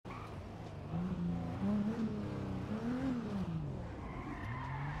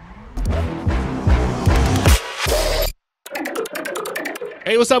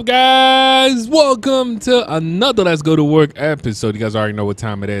Hey, what's up, guys? Welcome to another Let's Go to Work episode. You guys already know what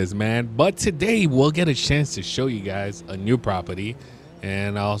time it is, man. But today we'll get a chance to show you guys a new property,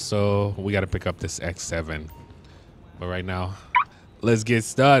 and also we got to pick up this X7. But right now, let's get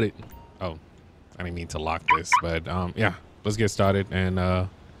started. Oh, I didn't mean to lock this, but yeah, let's get started. And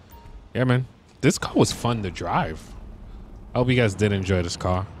yeah, man, this car was fun to drive. I hope you guys did enjoy this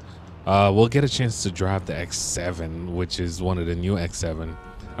car. We'll get a chance to drive the X7, which is one of the new X7.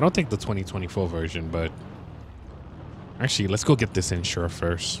 I don't think the 2024 version, but actually, let's go get this insured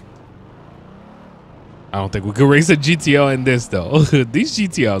first. I don't think we could race a GTR in this, though. These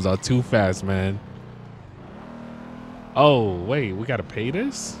GTRs are too fast, man. Oh, wait, we got to pay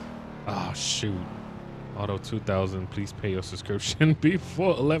this? Oh, shoot. Auto 2000, please pay your subscription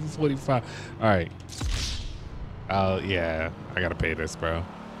before 11:45. All right. Yeah, I got to pay this, bro.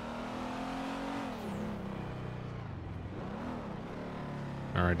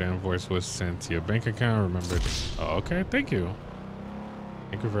 All right, the invoice was sent to your bank account. Remember. Oh, okay. Thank you.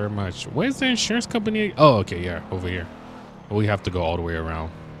 Thank you very much. Where's the insurance company? Oh, okay. Yeah, over here. We have to go all the way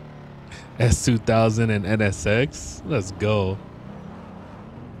around. S2000 and NSX. Let's go.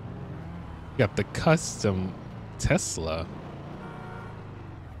 Got the custom Tesla.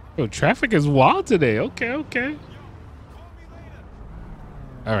 Yo, traffic is wild today. Okay, okay.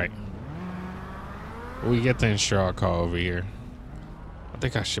 All right. We get to insure our car over here. I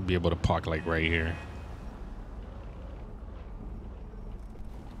think I should be able to park like right here.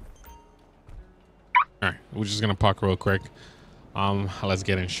 All right, we're just gonna park real quick. Let's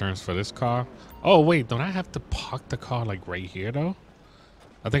get insurance for this car. Oh wait, don't I have to park the car like right here though?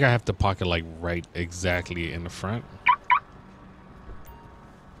 I think I have to park it like right exactly in the front.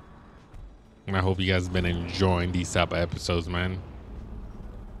 And I hope you guys have been enjoying these type of episodes, man.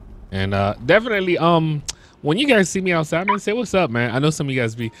 And definitely when you guys see me outside, man, say what's up, man. I know some of you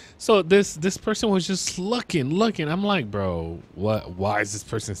guys be. So this person was just looking. I'm like, bro, what? Why is this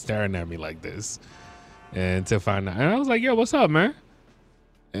person staring at me like this? And to find out, and I was like, yo, what's up, man?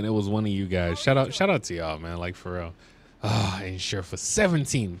 And it was one of you guys. Shout out to y'all, man. Like for real. Ah, insure for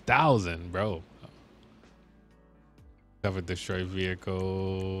 17,000, bro. Covered destroyed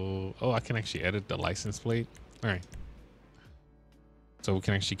vehicle. Oh, I can actually edit the license plate. All right. So we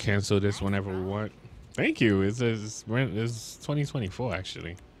can actually cancel this whenever we want. Thank you. It's 2024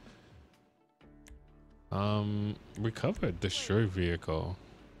 actually. Recovered destroyed vehicle.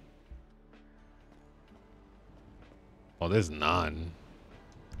 Oh, there's none.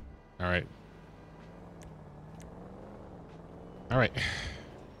 All right. All right.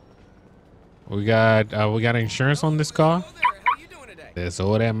 We got insurance on this car. That's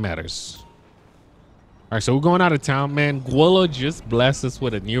all that matters. All right, so we're going out of town, man. Guillo just blessed us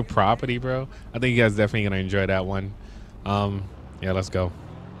with a new property, bro. I think you guys definitely gonna enjoy that one. Yeah, let's go.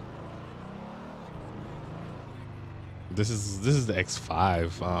 This is the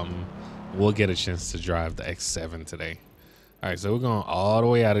X5. We'll get a chance to drive the X7 today. All right, so we're going all the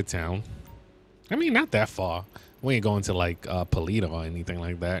way out of town. I mean, not that far. We ain't going to like Polito or anything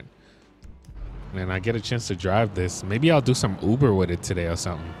like that. And I get a chance to drive this. Maybe I'll do some Uber with it today or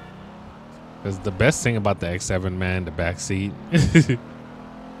something. Because the best thing about the X7, man, the back seat.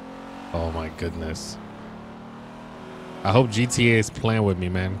 Oh my goodness. I hope GTA is playing with me,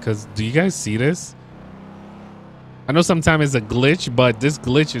 man. Because do you guys see this? I know sometimes it's a glitch, but this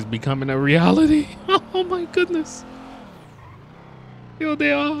glitch is becoming a reality. Oh my goodness. Yo,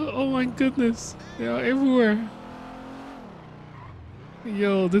 they are. Oh my goodness. They are everywhere.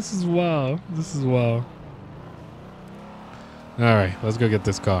 Yo, this is wild. This is wild. All right, let's go get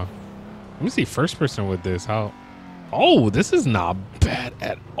this car. Let me see first person with this. How? Oh, this is not bad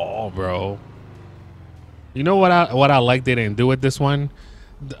at all, bro. You know what I like they didn't do with this one?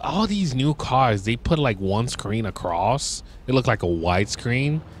 All these new cars, they put like one screen across. It looked like a wide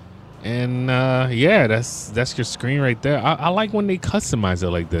screen. And yeah, that's your screen right there. I like when they customize it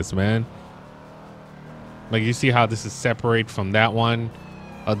like this, man. Like you see how this is separate from that one.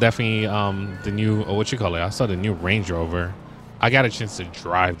 Definitely the new, what you call it? I saw the new Range Rover. I got a chance to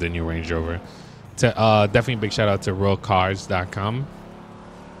drive the new Range Rover. Definitely big shout out to realcars.com.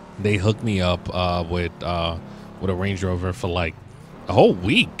 They hooked me up with a Range Rover for like a whole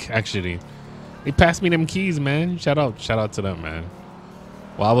week, actually. They passed me them keys, man. Shout out to them, man.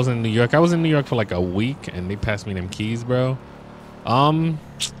 Well, I was in New York. I was in New York for like a week, and they passed me them keys, bro. I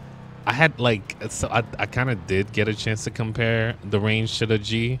had like, so I kind of did get a chance to compare the Range to the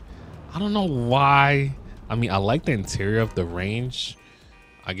G. I don't know why. I mean, I like the interior of the Range,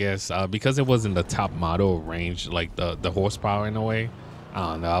 I guess, because it wasn't the top model Range, like the horsepower in a way.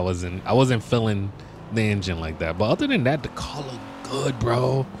 I don't know. I wasn't feeling the engine like that. But other than that, the car looked good,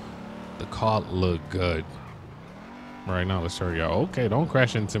 bro. The car look good. Right now, let's hurry up. Okay, don't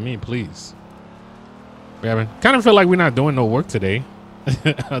crash into me, please. Yeah, kind of feel like we're not doing no work today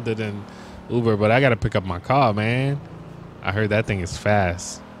other than Uber, but I got to pick up my car, man. I heard that thing is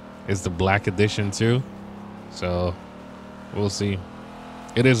fast. It's the black edition too. So we'll see.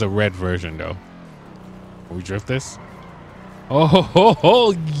 It is a red version though. Can we drift this?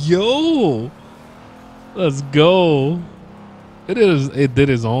 Oh, yo. Let's go. It did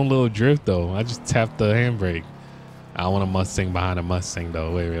its own little drift though. I just tapped the handbrake. I want a Mustang behind a Mustang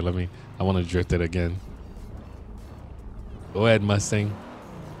though. Wait, I want to drift it again. Go ahead, Mustang.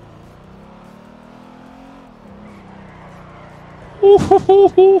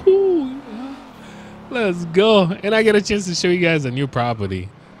 Let's go. And I get a chance to show you guys a new property.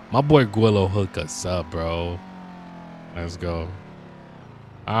 My boy Guillo hook us up, bro. Let's go.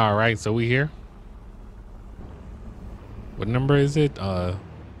 All right, so we here. What number is it?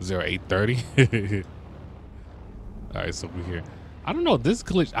 0830. All right, so we here. I don't know, this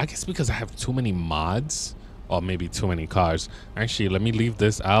glitch, I guess because I have too many mods or maybe too many cars. Actually, let me leave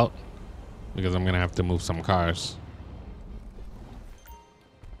this out because I'm gonna have to move some cars.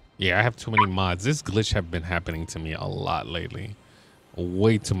 Yeah, I have too many mods. This glitch have been happening to me a lot lately.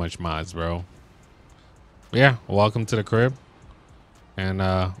 Way too much mods, bro. Yeah, welcome to the crib. And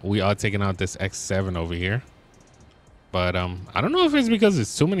we are taking out this X7 over here. But I don't know if it's because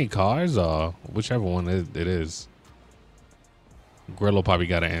it's too many cars or whichever one it is. Grillo probably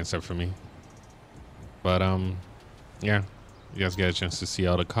got an answer for me. But yeah, you guys get a chance to see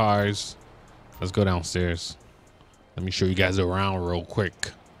all the cars. Let's go downstairs. Let me show you guys around real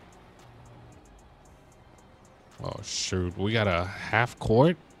quick. Oh shoot, we got a half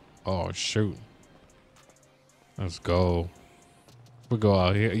court. Oh shoot, let's go. We go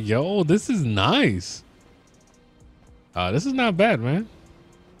out here. Yo, this is nice. This is not bad, man.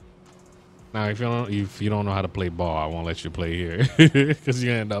 Now, if you don't know how to play ball, I won't let you play here because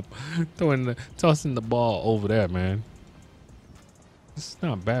you end up tossing the ball over there, man. This is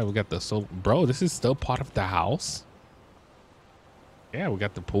not bad. We got the bro. This is still part of the house. Yeah, we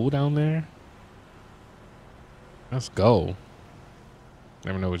got the pool down there. Let's go.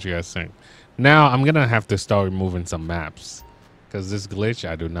 Let me know what you guys think. Now I'm gonna have to start removing some maps because this glitch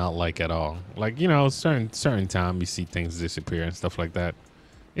I do not like at all. Like, you know, certain time you see things disappear and stuff like that.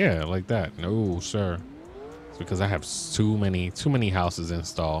 Yeah, like that. No, sir. It's because I have too many houses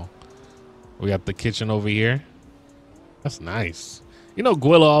installed. We got the kitchen over here. That's nice. You know,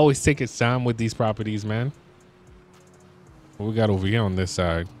 Guillo always take his time with these properties, man. What we got over here on this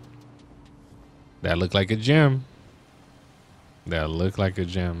side? That look like a gym. That look like a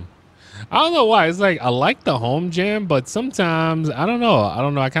gym. I don't know why. It's like I like the home gym, but sometimes I don't know.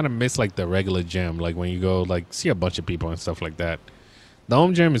 I kind of miss like the regular gym, like when you go like see a bunch of people and stuff like that. The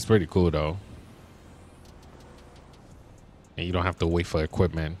home gym is pretty cool though, and you don't have to wait for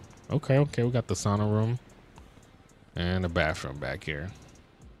equipment. Okay, we got the sauna room and a bathroom back here.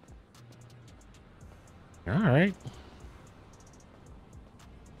 All right,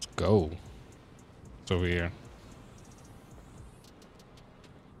 let's go. It's over here.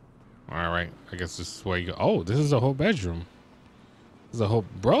 All right, I guess this is where you go. Oh, this is a whole bedroom. This is a whole,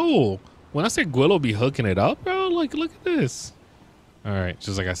 bro. When I say Guillo be hooking it up, bro, like look at this. All right,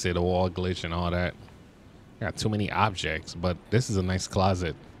 just like I said, the wall glitch and all that. Got too many objects, but this is a nice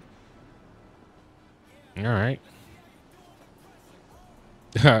closet. All right.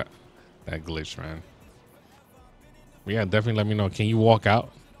 That glitch, man. Yeah, definitely let me know. Can you walk out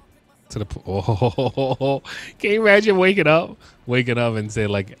to the oh, can you imagine waking up and say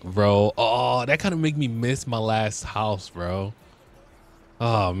like, bro, oh, that kind of make me miss my last house, bro.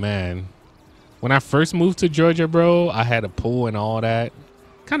 Oh man, when I first moved to Georgia, bro, I had a pool and all that.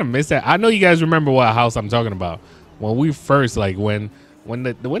 Kind of miss that. I know you guys remember what house I'm talking about. When we first, like when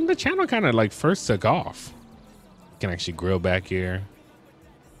the channel kind of like first took off. You can actually grill back here.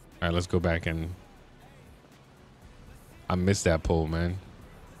 All right, let's go back and I missed that pool, man.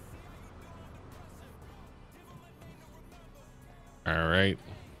 All right,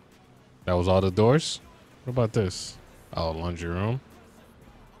 that was all the doors. What about this? Oh, laundry room.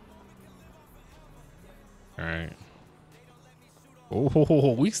 All right.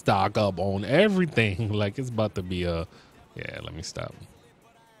 Oh, we stock up on everything. Like it's about to be a, yeah, let me stop.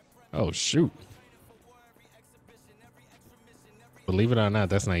 Oh, shoot. Believe it or not,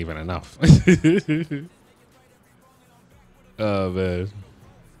 that's not even enough. Oh, man.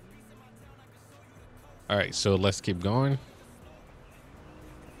 All right, so let's keep going.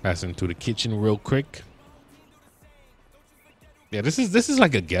 Passing through the kitchen real quick. Yeah, this is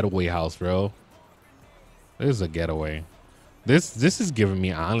like a getaway house, bro. This is a getaway. This is giving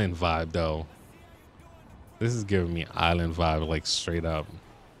me island vibe though. This is giving me island vibe, like straight up.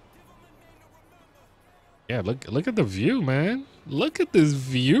 Yeah, look at the view, man. Look at this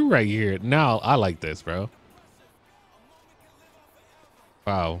view right here. Now I like this, bro.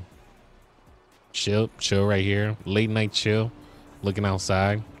 Wow. Chill right here. Late night chill. Looking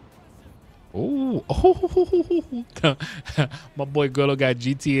outside. Ooh. Oh, my boy Golo got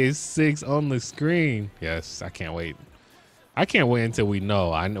GTA 6 on the screen. Yes, I can't wait. I can't wait until we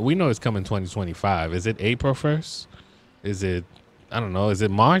know. We know it's coming 2025. Is it April 1st? Is it, I don't know. Is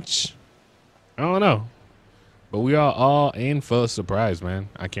it March? I don't know. But we are all in for a surprise, man.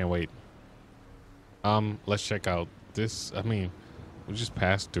 I can't wait. Let's check out this. I mean, we just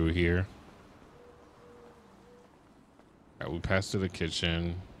passed through here. All right, we passed through the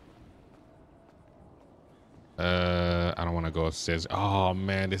kitchen. I don't want to go upstairs. Oh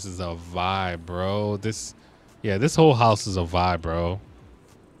man, this is a vibe, bro. This whole house is a vibe, bro.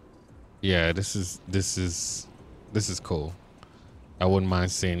 Yeah, this is cool. I wouldn't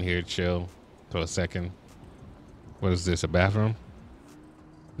mind sitting here chill for a second. What is this, a bathroom?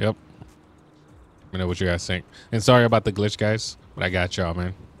 Yep. Let me know what you guys think. And sorry about the glitch, guys, but I got y'all,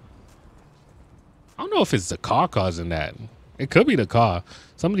 man. I don't know if it's the car causing that. It could be the car.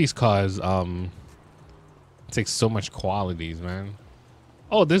 Some of these cars take so much qualities, man.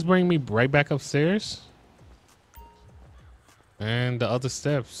 Oh, this bring me right back upstairs. And the other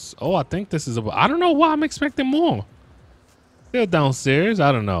steps. Oh, I think this is a, I don't know why I'm expecting more. Still downstairs.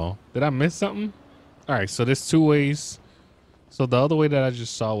 I don't know. Did I miss something? All right, so there's two ways. So the other way that I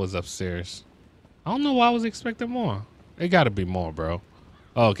just saw was upstairs. I don't know why I was expecting more. It got to be more, bro.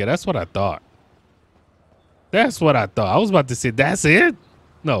 Oh, okay, that's what I thought. That's what I thought. I was about to say, that's it?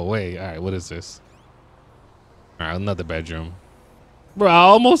 No way. All right, what is this? All right, another bedroom. Bro,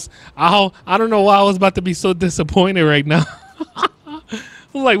 I don't know why I was about to be so disappointed right now.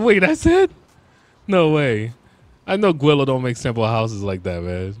 I'm like, wait, that's it? No way. I know Guillo don't make simple houses like that,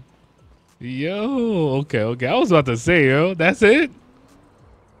 man. Yo, okay. I was about to say, yo, that's it?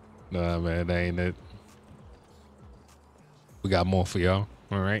 Nah, man, that ain't it. We got more for y'all.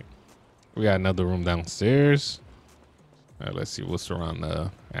 All right. We got another room downstairs. All right, let's see what's around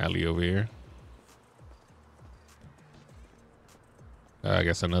the alley over here. I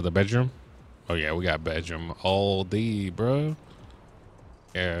guess another bedroom. Oh, yeah, we got bedroom all day, bro.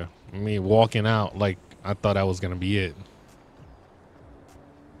 Yeah, me walking out like I thought that was going to be it.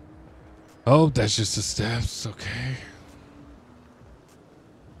 Oh, that's just the steps. Okay.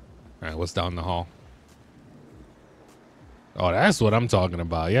 All right, what's down the hall? Oh, that's what I'm talking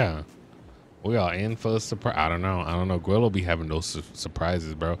about. Yeah. We are in for a surprise. I don't know. Guillo be having those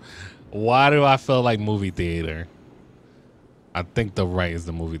surprises, bro. Why do I feel like movie theater? I think the right is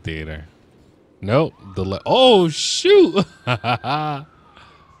the movie theater. Nope. Oh, shoot.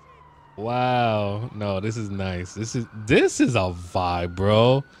 Wow. No, this is nice. This is a vibe,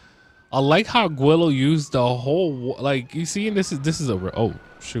 bro. I like how Guillo used the whole, like, you see, this is a, oh,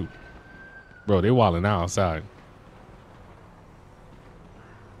 shoot. Bro, they're wilding out outside.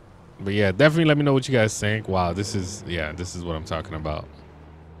 But yeah, definitely let me know what you guys think. Wow, this is what I'm talking about.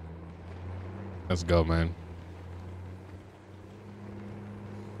 Let's go, man.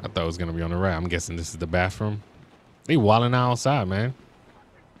 I thought it was gonna be on the right. I'm guessing this is the bathroom. They wilding out outside, man.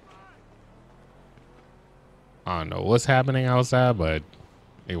 I don't know what's happening outside, but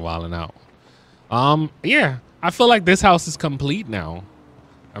they wilding out. Yeah, I feel like this house is complete now.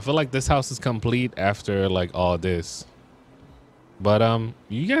 I feel like this house is complete after like all this. But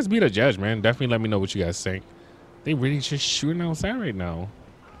you guys be the judge, man. Definitely let me know what you guys think. They really just shooting outside right now.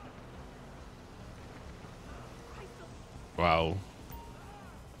 Wow.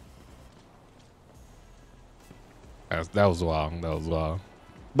 That was wild. That was wild.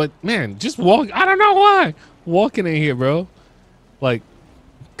 But man, just walk. I don't know why. Walking in here, bro. Like,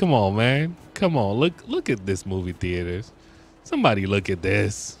 come on, man. Come on. Look at this movie theaters. Somebody look at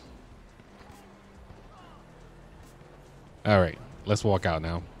this. All right. Let's walk out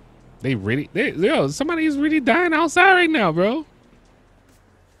now. Yo, somebody's really dying outside right now, bro.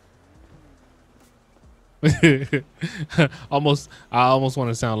 I almost want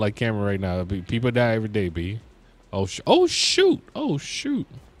to sound like Cameron right now. People die every day, B. Oh shoot. Oh shoot.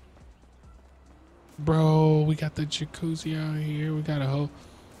 Bro, we got the jacuzzi out here. We got a whole,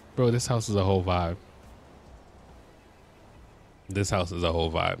 bro, this house is a whole vibe. This house is a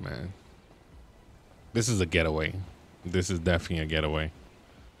whole vibe, man. This is a getaway. This is definitely a getaway.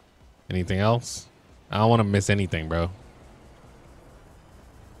 Anything else? I don't want to miss anything, bro.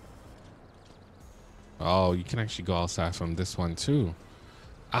 Oh, you can actually go outside from this one too.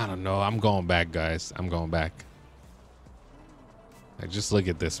 I don't know. I'm going back, guys. I'm going back. Like, just look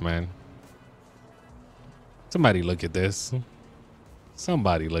at this, man. Somebody look at this.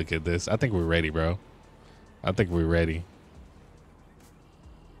 Somebody look at this. I think we're ready, bro. I think we're ready.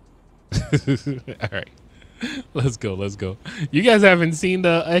 All right. Let's go. Let's go. You guys haven't seen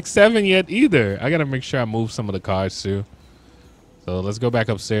the X7 yet either. I got to make sure I move some of the cars too. So let's go back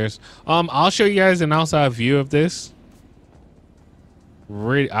upstairs. I'll show you guys an outside view of this.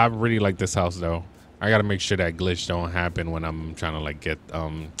 I really like this house though. I got to make sure that glitch don't happen when I'm trying to like get,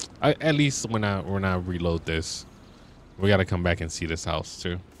 at least when I reload this. We got to come back and see this house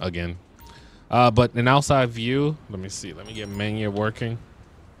too again. But an outside view, let me see. Let me get menu working.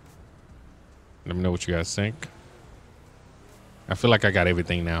 Let me know what you guys think. I feel like I got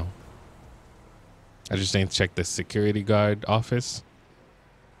everything now. I just didn't check the security guard office.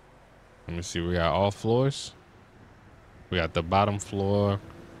 Let me see. We got all floors. We got the bottom floor.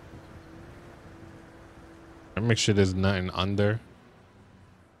 Let me make sure there's nothing under.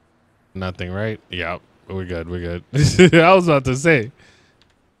 Nothing, right? Yeah, we're good. We're good. I was about to say.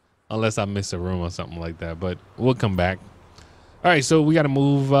 Unless I miss a room or something like that. But we'll come back. All right, so we got to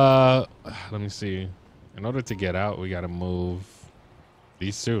move. Let me see. In order to get out, we got to move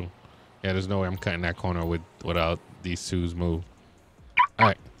these two. Yeah, there's no way I'm cutting that corner without these twos move. All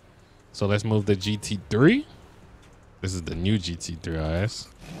right, so let's move the GT3. This is the new GT3 RS.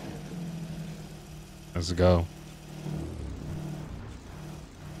 Let's go.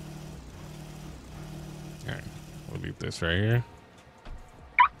 All right, we'll leave this right here.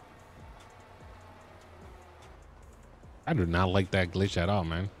 I do not like that glitch at all,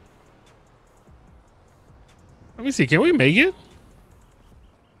 man. Let me see. Can we make it?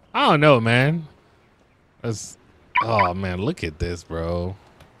 I don't know, man. Oh, man. Look at this, bro.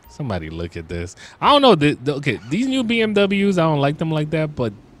 Somebody look at this. I don't know. Okay, these new BMWs, I don't like them like that,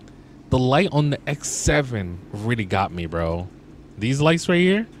 but the light on the X7 really got me, bro. These lights right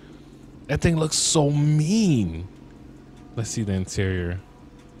here, that thing looks so mean. Let's see the interior.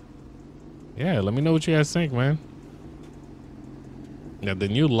 Yeah, let me know what you guys think, man. Yeah, the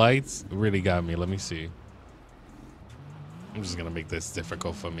new lights really got me. Let me see. I'm just gonna make this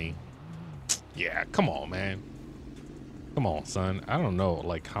difficult for me. Yeah, come on, man. Come on, son. I don't know,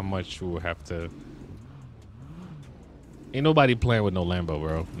 like, how much we'll have to. Ain't nobody playing with no Lambo,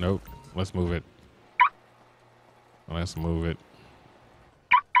 bro. Nope. Let's move it. Let's move it.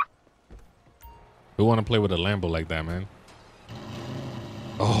 Who want to play with a Lambo like that, man?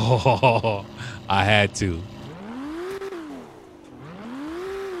 Oh, I had to.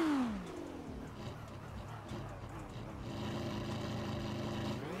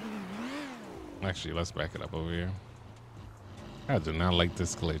 Actually, let's back it up over here. I do not like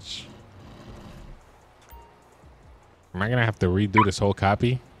this glitch. Am I gonna have to redo this whole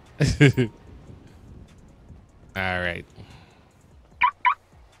copy? All right.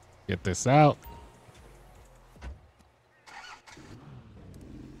 Get this out.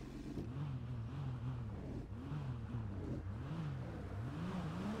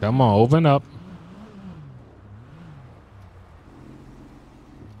 Come on, open up.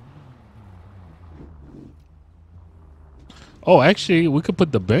 Oh, actually, we could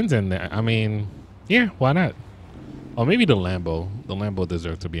put the Benz in there. I mean, yeah, why not? Or maybe the Lambo. The Lambo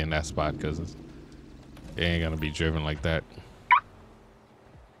deserves to be in that spot because it ain't going to be driven like that.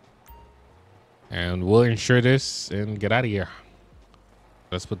 And we'll insure this and get out of here.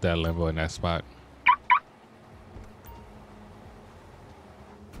 Let's put that Lambo in that spot.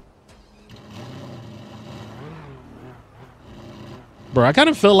 Bro, I kind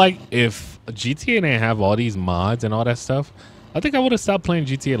of feel like if GTA didn't have all these mods and all that stuff, I think I would have stopped playing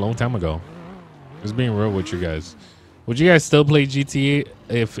GTA a long time ago. Just being real with you guys. Would you guys still play GTA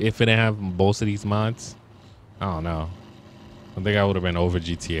if it didn't have most of these mods? I don't know. I think I would have been over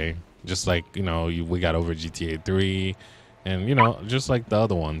GTA. Just like, you know, we got over GTA 3 and, you know, just like the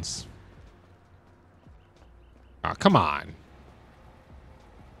other ones. Oh, come on.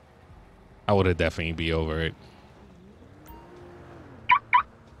 I would have definitely be over it.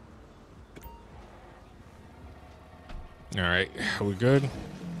 All right, are we good?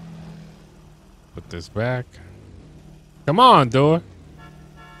 Put this back. Come on, door.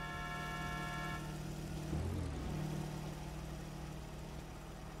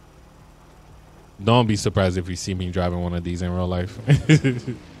 Don't be surprised if you see me driving one of these in real life.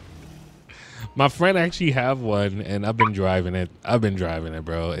 My friend actually have one, and I've been driving it.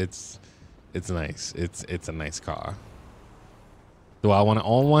 Bro. It's nice. It's a nice car. Do I want to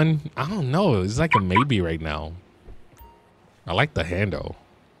own one? I don't know. It's like a maybe right now. I like the handle.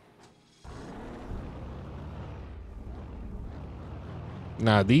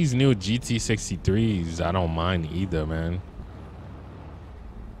 Nah, these new GT63s, I don't mind either, man.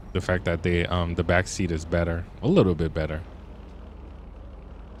 The fact that they the back seat is better, a little bit better.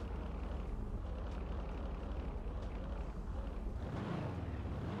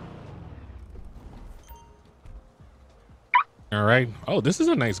 All right. Oh, this is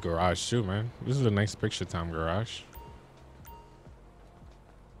a nice garage too, man. This is a nice picture time garage.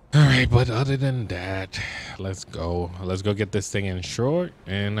 All right, but other than that, let's go. Let's go get this thing insured,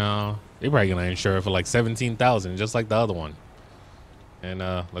 and they're probably gonna insure it for like 17,000, just like the other one. And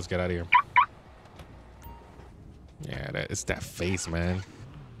let's get out of here. Yeah, it's that face, man.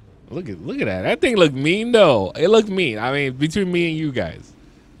 Look at that. That thing look mean though. It looked mean. I mean, between me and you guys,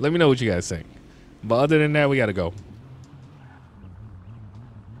 let me know what you guys think. But other than that, we gotta go.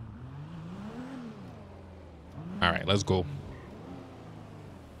 All right, let's go.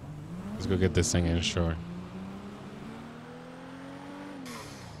 Let's go get this thing insured.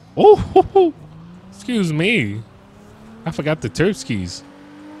 Oh, excuse me. I forgot the Terps keys.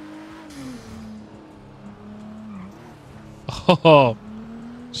 Oh,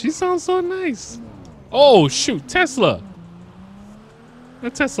 she sounds so nice. Oh, shoot, Tesla.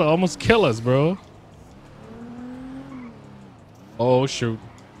 That Tesla almost killed us, bro. Oh, shoot.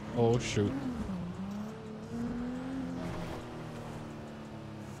 Oh, shoot.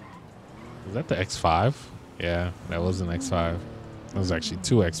 Was that the X5? Yeah, that was an X5. That was actually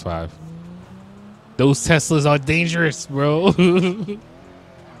two X5. Those Teslas are dangerous, bro.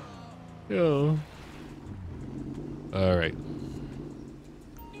 Yo. All right.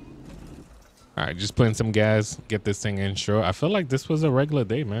 All right, just putting some gas, get this thing insured. I feel like this was a regular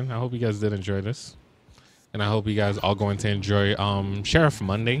day, man. I hope you guys did enjoy this. And I hope you guys are going to enjoy Sheriff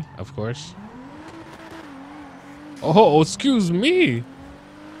Monday, of course. Oh, excuse me.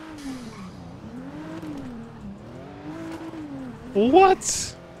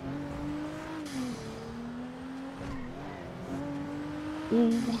 What?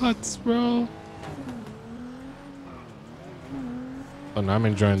 What, bro? Oh, no, I'm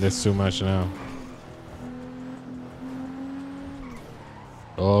enjoying this too much now.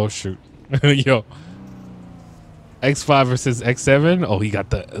 Oh, shoot. Yo. X5 versus X7? Oh, he got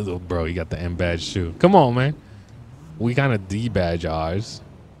the, oh, bro, he got the M badge too. Come on, man. We kind of D-badge ours.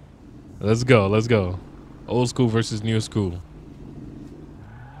 Let's go, let's go. Old school versus new school.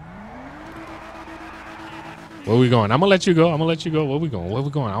 Where we going? I'm gonna let you go. I'm gonna let you go. Where we going? Where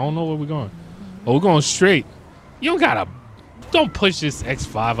we going? I don't know where we going. Oh, we're going straight. You don't gotta, don't push this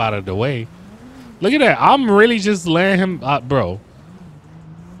X5 out of the way. Look at that. I'm really just letting him, bro.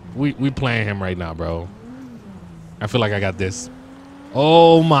 We playing him right now, bro. I feel like I got this.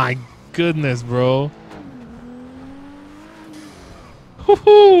 Oh my goodness, bro.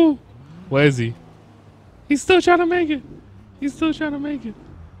 Woohoo! Where is he? He's still trying to make it. He's still trying to make it.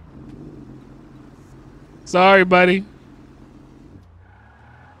 Sorry, buddy.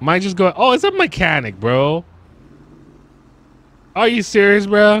 Might just go. Oh, it's a mechanic, bro. Are you serious,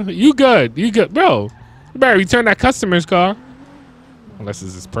 bro? You good? You good, bro? You better return that customer's car. Unless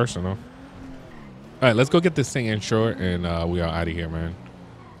this is personal. All right, let's go get this thing insured, and we are out of here, man.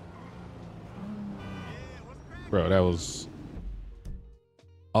 Bro, that was.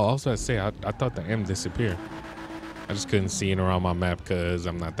 Oh, also I say I thought the M disappeared. I just couldn't see it around my map because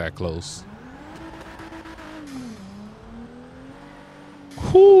I'm not that close.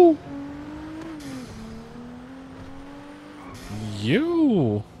 Whoo!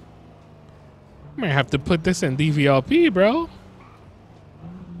 You might have to put this in DVLP, bro.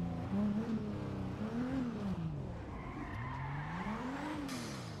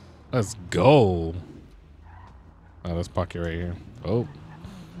 Let's go. Oh, let's park it right here. Oh,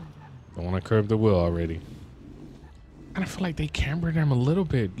 don't want to curb the wheel already. And I feel like they cambered them a little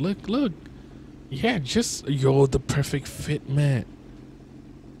bit. Look, look. Yeah, just yo, the perfect fit, man.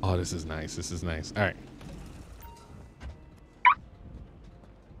 Oh, this is nice. This is nice. All right.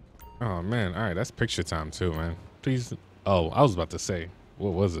 Oh man. All right, that's picture time too, man. Please. Oh, I was about to say,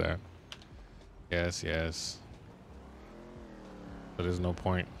 what was that? Yes, yes. But there's no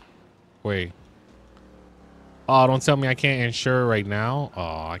point. Wait. Oh, don't tell me I can't insure right now.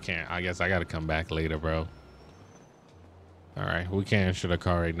 Oh, I can't. I guess I gotta come back later, bro. All right, we can't insure the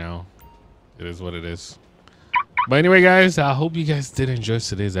car right now. It is what it is. But anyway, guys, I hope you guys did enjoy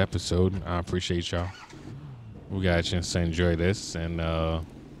today's episode. I appreciate y'all. We got a chance to enjoy this, and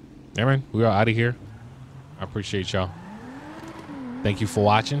yeah, man, we are out of here. I appreciate y'all. Thank you for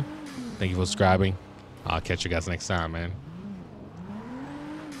watching. Thank you for subscribing. I'll catch you guys next time, man.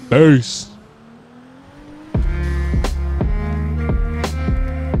 Peace.